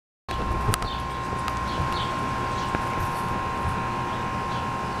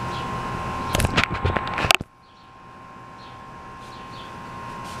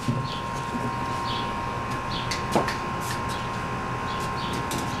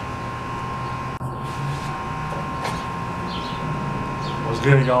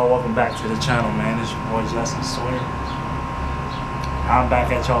good, y'all? Welcome back to the channel, man. It's your boy Jesten, Sawyer. I'm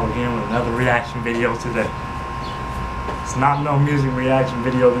back at y'all again with another reaction video today. It's not no music reaction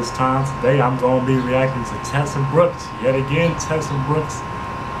video this time. Today I'm going to be reacting to Tessa Brooks. Yet again, Tessa Brooks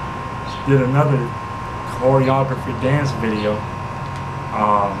did another choreography dance video.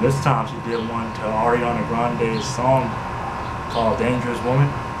 This time she did one to Ariana Grande's song called Dangerous Woman.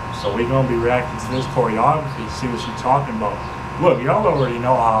 So we're going to be reacting to this choreography, see what she's talking about. Look, y'all already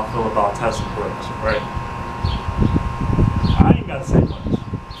know how I feel about Tessa Brooks, right? I ain't got to say much.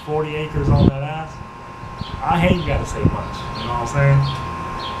 40 acres on that ass. I ain't got to say much, you know what I'm saying?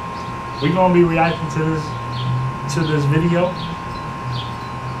 We're going to be reacting to this video.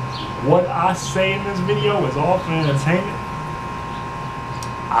 What I say in this video is all for entertainment.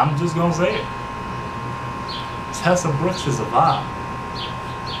 I'm just going to say it. Tessa Brooks is a vibe.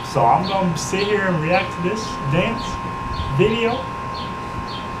 So I'm going to sit here and react to this dance video,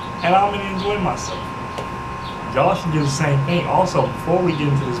 and I'm going to enjoy myself. Y'all should do the same thing. Also, before we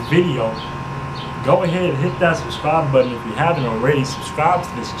get into this video, go ahead and hit that subscribe button if you haven't already. Subscribe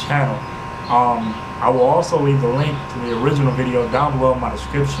to this channel. I will also leave the link to the original video down below in my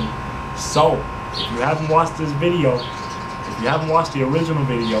description. So, if you haven't watched this video, if you haven't watched the original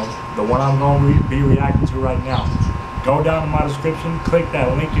video, the one I'm going to be reacting to right now, go down in my description, click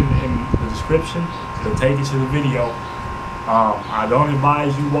that link in the description, it'll take you to the video. I don't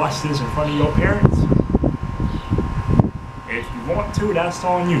advise you watch this in front of your parents. If you want to, that's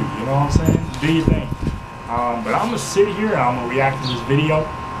on you, you know what I'm saying? Do your thing. But I'm going to sit here and I'm going to react to this video.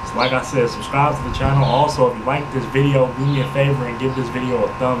 So like I said, subscribe to the channel. Also, if you like this video, do me a favor and give this video a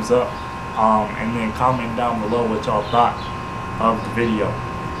thumbs up. And then comment down below what y'all thought of the video.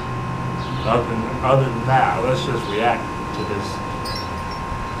 Other than that, let's just react to this.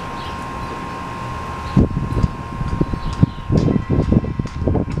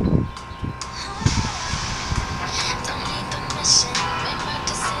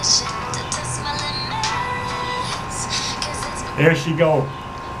 There she go.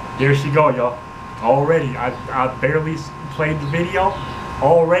 There she go, y'all. Already, I barely played the video.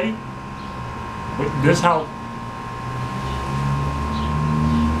 Already. This how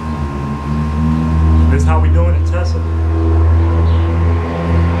we doing it, Tessa?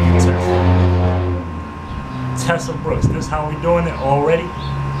 Tessa Brooks, this how we doing it already?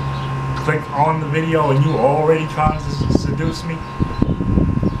 Click on the video and you already trying to seduce me?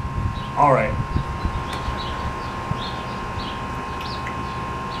 Alright.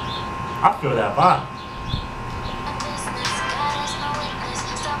 I feel that vibe.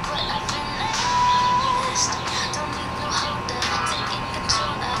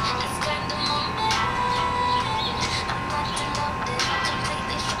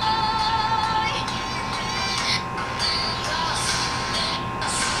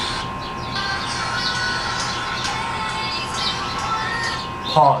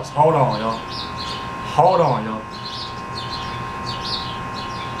 Pause. Hold on, y'all. Hold on, y'all.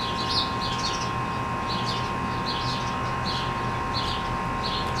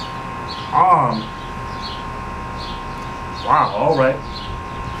 Wow, alright.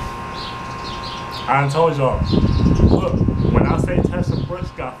 I done told y'all. Look, when I say Tessa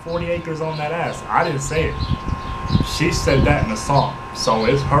Brooks got 40 acres on that ass, I didn't say it. She said that in the song. So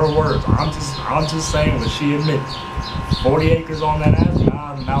it's her words. I'm just saying what she admitted. 40 acres on that ass?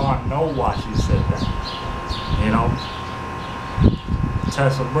 Now I know why she said that. You know?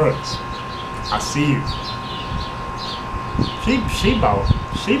 Tessa Brooks, I see you.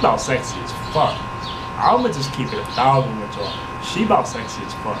 She about sexy as fuck. I'ma just keep it 1,000 with y'all. She about sexy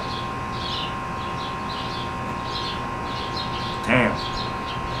as fuck. Damn.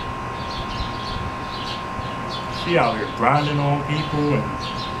 She out here grinding on people and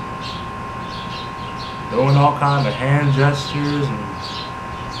doing all kinds of hand gestures, and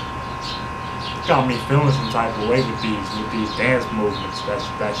got me feeling some type of way with these dance movements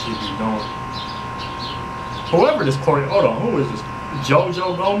that she be doing. Whoever this hold on, who is this?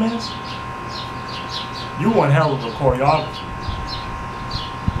 Jojo Gomez? You one hell of a choreographer.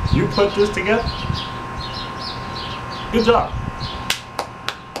 You put this together? Good job.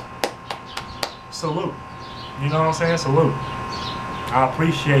 Salute. You know what I'm saying? Salute. I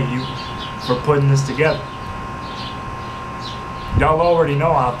appreciate you for putting this together. Y'all already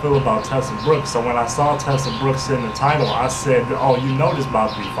know how I feel about Tessa Brooks. So when I saw Tessa Brooks in the title, I said, oh, you know this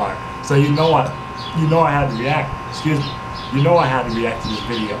about to be fire. So you know I had to react. Excuse me. You know I had to react to this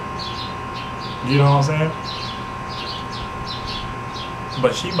video. You know what I'm saying?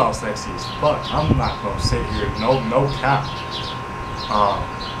 But she about sexy as fuck. I'm not gonna sit here, no cap.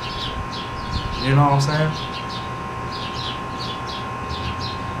 You know what I'm saying?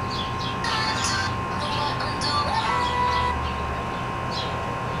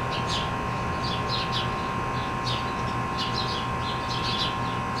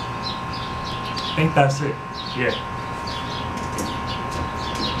 I think that's it. Yeah.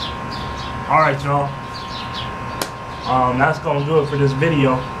 Alright, y'all. That's gonna do it for this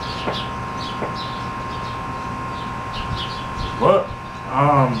video. Look,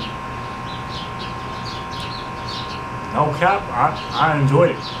 no cap, I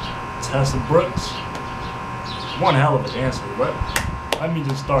enjoyed it. Tessa Brooks, one hell of a dancer. But let me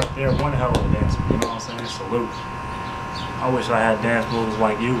just start there. One hell of a dancer. You know what I'm saying? Salute. I wish I had dance moves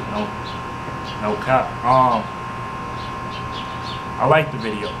like you. No cap. I like the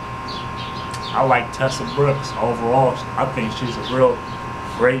video. I like Tessa Brooks overall. I think she's a real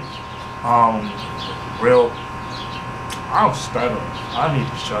great, real. I'm stuttering. I need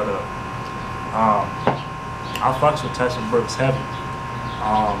to shut up. I fucks with Tessa Brooks heavy.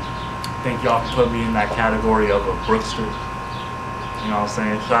 I think y'all can put me in that category of a Brookster. You know what I'm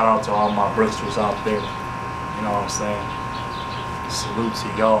saying? Shout out to all my Brooksters out there. You know what I'm saying? Salute to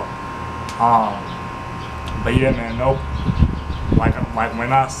y'all. But yeah, man, nope. Like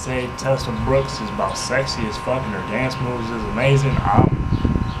when I say Tessa Brooks is about sexy as fucking, her dance moves is amazing.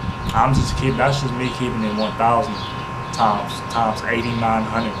 I'm just keeping. That's just me keeping it 1,000 times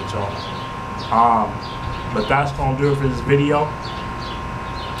 8,900 with y'all. But that's gonna do it for this video.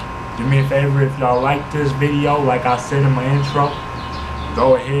 Do me a favor, if y'all like this video, like I said in my intro,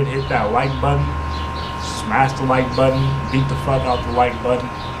 go ahead, hit that like button, smash the like button, beat the fuck out the like button,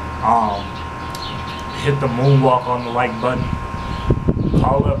 hit the moonwalk on the like button,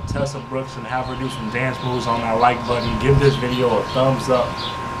 call up Tessa Brooks and have her do some dance moves on that like button, give this video a thumbs up,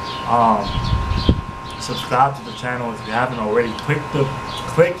 subscribe to the channel if you haven't already, click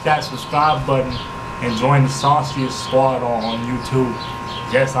that subscribe button and join the Sauciest Squad on YouTube.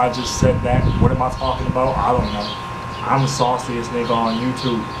 Yes, I just said that. What am I talking about? I don't know. I'm the sauciest nigga on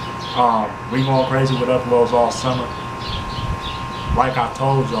YouTube. We going crazy with uploads all summer. Like I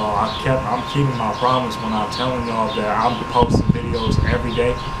told y'all, I'm keeping my promise when I'm telling y'all that I'm posting videos every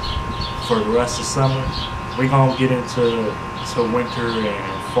day for the rest of summer. We gonna get into winter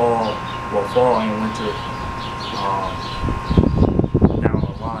and fall, well, fall and winter down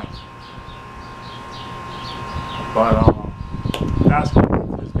the line. But that's gonna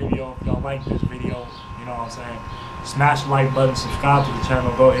do for this video. If y'all like this video, you know what I'm saying, smash the like button, subscribe to the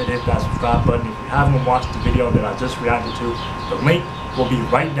channel, go ahead and hit that subscribe button. If you haven't watched the video that I just reacted to, the link will be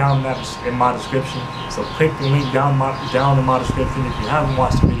right down in my description. So click the link down in my description if you haven't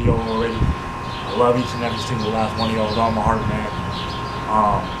watched the video already. I love each and every single last one of y'all with all my heart, man.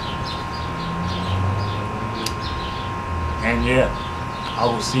 And yeah, I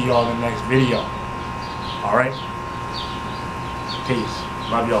will see y'all in the next video. Alright? Peace.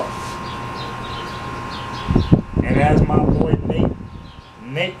 Love y'all. And as my boy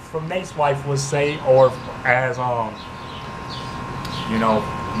Nate from Nate's Wife would say, or as you know,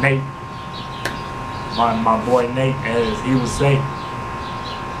 Nate, my boy Nate, as he would say,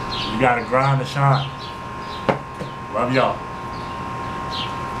 you gotta grind to shine. Love y'all.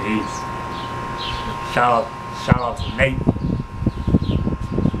 Peace. Shout out to Nate.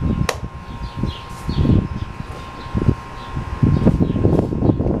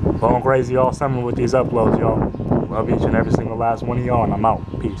 Going crazy all summer with these uploads, y'all. Love each and every single last one of y'all, and I'm out.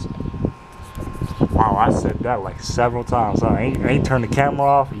 Peace. Wow, I said that like several times. I ain't turned the camera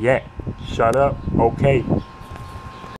off yet. Shut up. Okay.